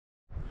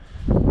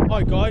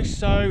Hi guys,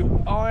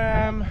 so I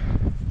am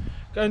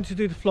going to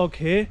do the vlog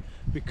here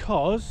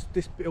because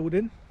this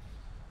building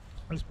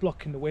is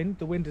blocking the wind.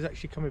 The wind is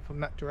actually coming from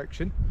that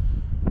direction,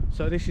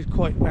 so this is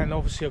quite, and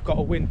obviously I've got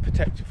a wind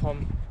protector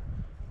from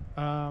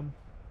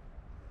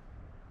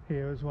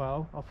here as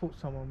well. I thought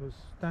someone was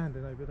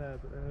standing over there,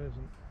 but there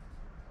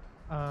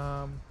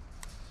isn't.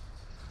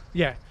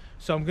 Yeah,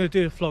 so I'm going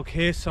to do the vlog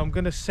here, so I'm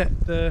going to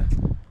set the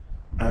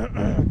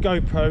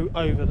GoPro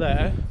over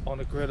there on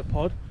a gorilla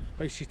pod,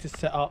 basically to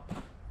set up.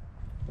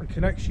 We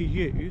can actually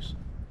use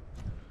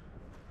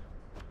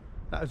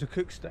that as a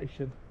cook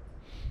station.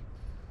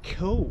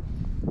 Cool.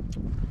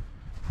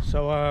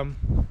 So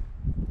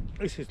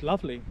this is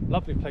lovely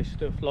place to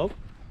do a vlog.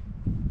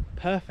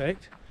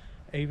 Perfect.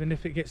 Even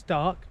if it gets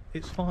dark,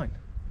 it's fine.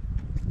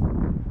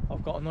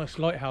 I've got a nice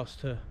lighthouse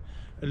to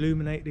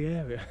illuminate the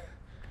area.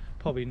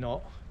 Probably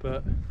not,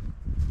 but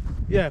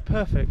yeah,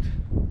 perfect.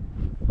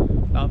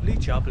 Lovely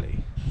jubbly.